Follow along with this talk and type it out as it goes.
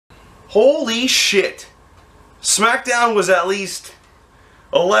Holy shit. SmackDown was at least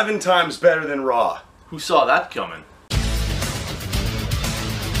 11 times better than Raw. Who saw that coming?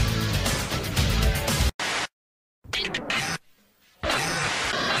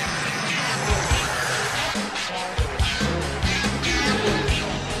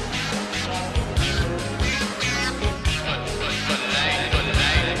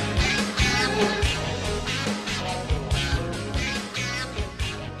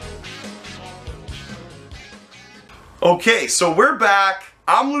 Okay, so we're back.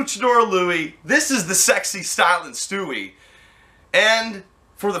 I'm Luchador Louie. This is the Sexy Silent Stewie. And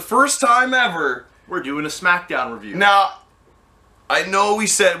for the first time ever, we're doing a SmackDown review. Now, I know we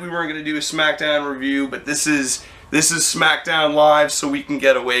said we weren't going to do a SmackDown review, but this is SmackDown Live, so we can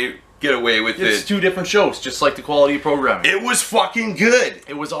get away with it. It's two different shows, just like the quality of programming. It was fucking good.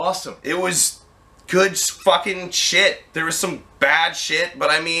 It was awesome. It was good fucking shit. There was some bad shit,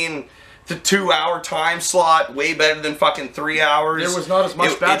 but I mean, the 2-hour time slot, way better than fucking 3 hours. There was not as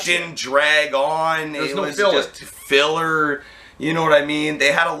much bad shit. It didn't drag on. There was it no was filler. Just filler. You know what I mean?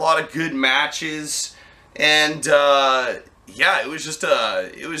 They had a lot of good matches. And, yeah, it was just,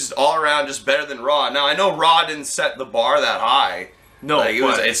 it was all around just better than Raw. Now, I know Raw didn't set the bar that high. No, like,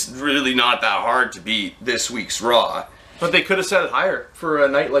 it's really not that hard to beat this week's Raw. But they could have set it higher for a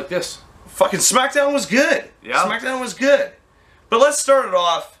night like this. Fucking SmackDown was good. Yeah. SmackDown was good. But let's start it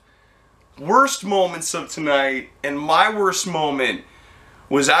off. Worst moments of tonight, and my worst moment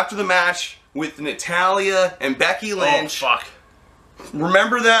was after the match with Natalya and Becky Lynch. Oh, fuck.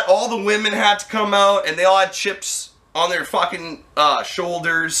 Remember that? All the women had to come out, and they all had chips on their fucking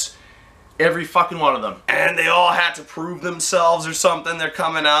shoulders. Every fucking one of them. And they all had to prove themselves or something. They're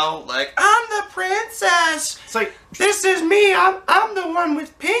coming out like, I'm the princess. It's like, this is me. I'm the one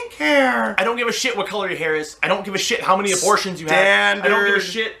with pink hair. I don't give a shit what color your hair is. I don't give a shit how many abortions you have. I don't give a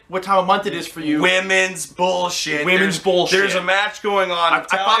shit what time of month it is for you. Women's bullshit. Women's bullshit. There's a match going on.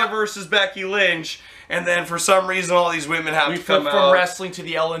 Natalya versus Becky Lynch. And then for some reason, all these women have to come out. from wrestling to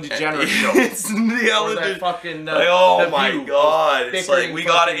the Ellen DeGeneres show. It's the Ellen DeGeneres. Fucking, like, oh my god! It's like we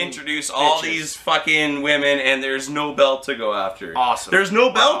gotta introduce all these fucking women, and there's no belt to go after. Awesome. There's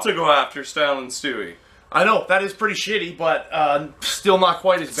no belt to go after, Styles and Stewie. I know that is pretty shitty, but still not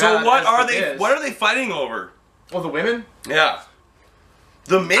quite as bad. So what as are they? What are they fighting over? Well, the women. Yeah.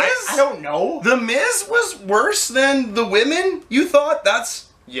 The Miz? I don't know. The Miz was worse than the women? You thought?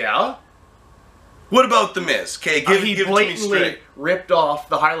 That's... Yeah. What about The Miz? Okay, give it to me straight. Ripped off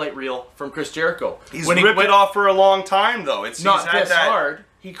the highlight reel from Chris Jericho. He's ripped it off for a long time, though. It's not this hard.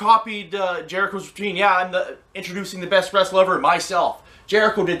 He copied Jericho's routine. Yeah, I'm introducing the best wrestler ever, myself.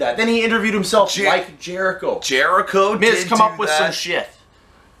 Jericho did that. Then he interviewed himself like Jericho. Jericho Miz, come up with some shit.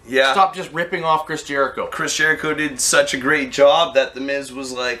 Yeah. Stop just ripping off Chris Jericho. Chris Jericho did such a great job that The Miz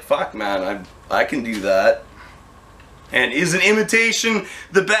was like, fuck, man, I can do that. And is an imitation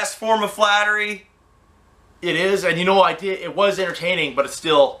the best form of flattery? It is, and you know, it was entertaining, but it's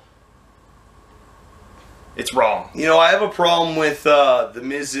still... It's wrong. You know, I have a problem with The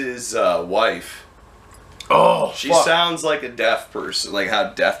Miz's wife. Oh, she sounds like a deaf person, like how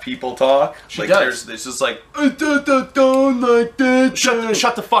deaf people talk. She like does. There's just like shut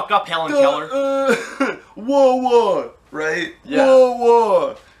the fuck up, Helen Keller. Whoa, right? Yeah.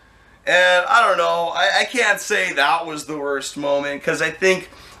 Whoa. And I don't know. I can't say that was the worst moment because I think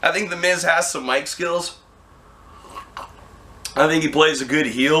The Miz has some mic skills. I think he plays a good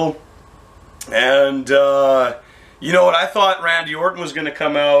heel, and. You know what? I thought Randy Orton was going to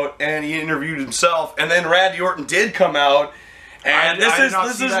come out, and he interviewed himself, and then Randy Orton did come out, and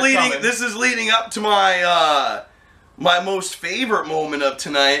this is leading up to my my most favorite moment of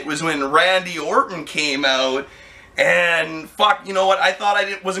tonight was when Randy Orton came out, and fuck, you know what? I thought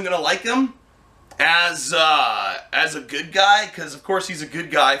I wasn't going to like him as a good guy, because of course he's a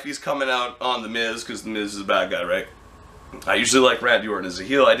good guy if he's coming out on The Miz, because The Miz is a bad guy, right? I usually like Randy Orton as a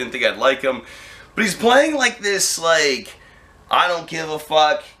heel. I didn't think I'd like him. But he's playing like this, like, I don't give a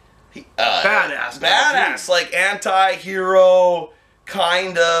fuck. Badass, like anti-hero,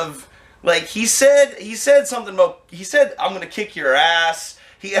 kind of. Like, he said something about, I'm gonna kick your ass.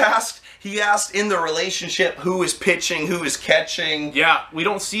 He asked in the relationship who is pitching, who is catching. Yeah, we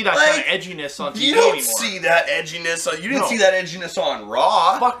don't see that kind of edginess on TV You don't anymore. see that edginess you didn't see that edginess on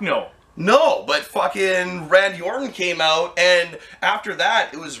Raw. Fuck no. No, but fucking Randy Orton came out, and after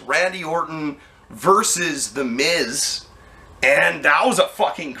that, it was Randy Orton versus The Miz, and that was a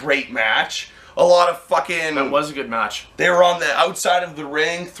fucking great match. A lot of fucking... That was a good match. They were on the outside of the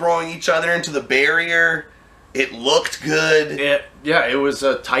ring, throwing each other into the barrier. It looked good. Yeah, it was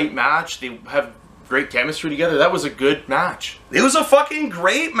a tight match. They have great chemistry together. That was a good match. It was a fucking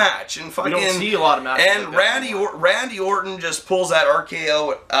great match, and fucking. We don't see a lot of matches. And like Randy Orton just pulls that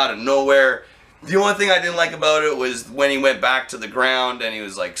RKO out of nowhere. The only thing I didn't like about it was when he went back to the ground and he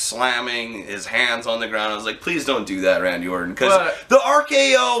was like slamming his hands on the ground. I was like, please don't do that, Randy Orton, because the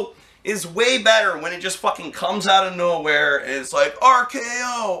RKO is way better when it just fucking comes out of nowhere and it's like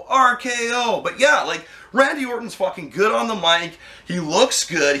RKO, RKO. But yeah, like Randy Orton's fucking good on the mic. He looks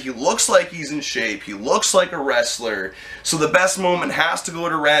good. He looks like he's in shape. He looks like a wrestler. So the best moment has to go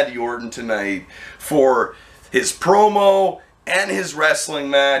to Randy Orton tonight for his promo and his wrestling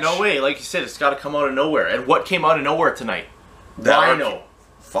match. No way, like you said, it's got to come out of nowhere. And what came out of nowhere tonight? Rhino.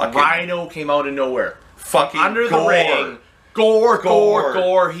 Rhino came out of nowhere. Fucking under gore. the ring.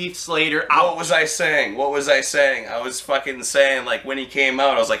 Gore. Heath Slater out. What was I saying? I was fucking saying, like, when he came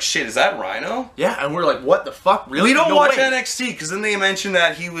out, I was like, shit, is that Rhino? Yeah, and we're like, what the fuck? Really? We don't watch NXT, because then they mentioned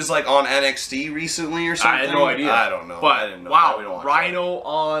that he was, like, on NXT recently or something. I had no idea. I don't know. But, I didn't know. wow, Rhino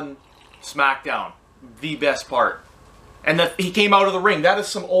on Smackdown. The best part. And that he came out of the ring. That is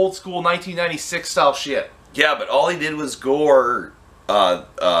some old school 1996 style shit. Yeah, but all he did was gore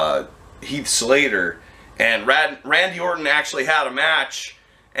Heath Slater. And Randy Orton actually had a match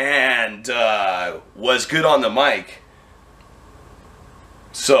and was good on the mic.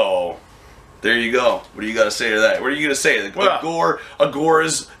 So, there you go. What do you got to say to that? What are you going to say? Like, a gore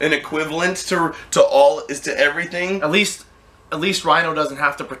is an equivalent to everything? At least Rhino doesn't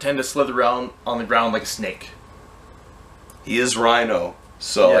have to pretend to slither around on the ground like a snake. He is Rhino.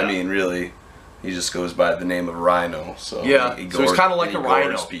 So, yeah. I mean, really, he just goes by the name of Rhino. So yeah, so he's kind of like a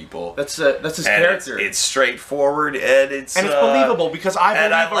rhino. People. That's his character. It's straightforward, and it's believable because I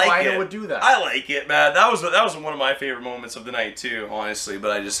believe a rhino would do that. I like it, man. That was one of my favorite moments of the night too, honestly.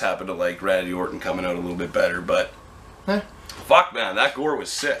 But I just happen to like Randy Orton coming out a little bit better. But fuck, man, that gore was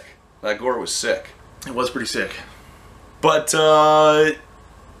sick. It was pretty sick. But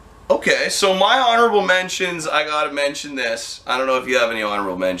okay, so my honorable mentions, I gotta mention this. I don't know if you have any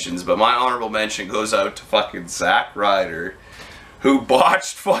honorable mentions, but my honorable mention goes out to fucking Zack Ryder, who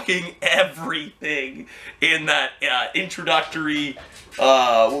botched fucking everything in that introductory,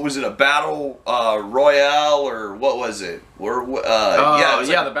 what was it, a battle royale, or what was it?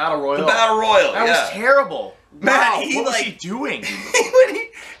 The battle royale. The battle royal, That was terrible. Man, wow, what was he doing?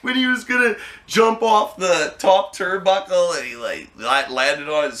 when he was gonna jump off the top turnbuckle and he like landed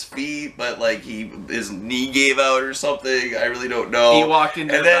on his feet, but like his knee gave out or something. I really don't know. He walked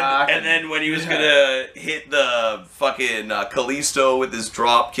into the back. And then when he was gonna hit the fucking Kalisto with his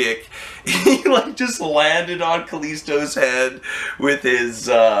drop kick, he like just landed on Kalisto's head with his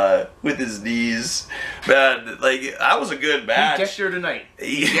knees. Man, like that was a good match. He decked her tonight.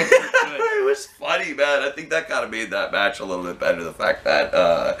 It was funny, man. I think that kind of made that match a little bit better. The fact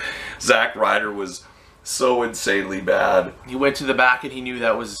that Zack Ryder was so insanely bad. He went to the back and he knew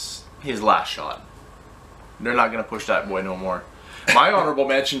that was his last shot. They're not going to push that boy no more. My honorable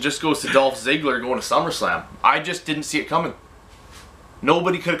mention just goes to Dolph Ziggler going to SummerSlam. I just didn't see it coming.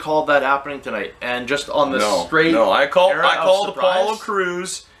 Nobody could have called that happening tonight. And just on the straight. No, I called Apollo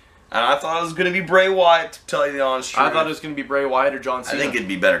Crews. And I thought it was going to be Bray Wyatt, to tell you the honest truth. I thought it was going to be Bray Wyatt or John Cena. I think it'd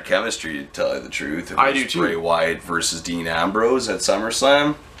be better chemistry, to tell you the truth. If I do too. Bray Wyatt versus Dean Ambrose at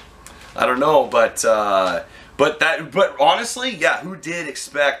SummerSlam. I don't know, but honestly, yeah, who did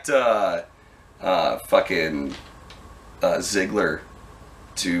expect fucking Ziggler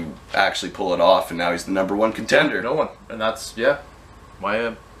to actually pull it off, and now he's the #1 contender? No one. And that's,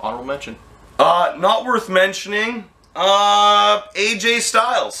 my honorable mention. Not worth mentioning, AJ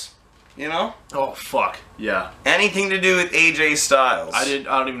Styles. You know? Oh, fuck. Yeah. Anything to do with AJ Styles. I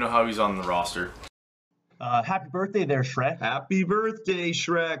don't even know how he's on the roster. Happy birthday there, Shrek. Happy birthday,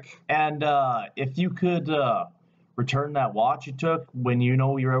 Shrek. And if you could return that watch you took when you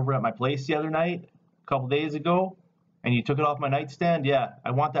were over at my place the other night, a couple days ago, and you took it off my nightstand, yeah,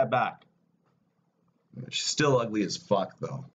 I want that back. She's still ugly as fuck, though.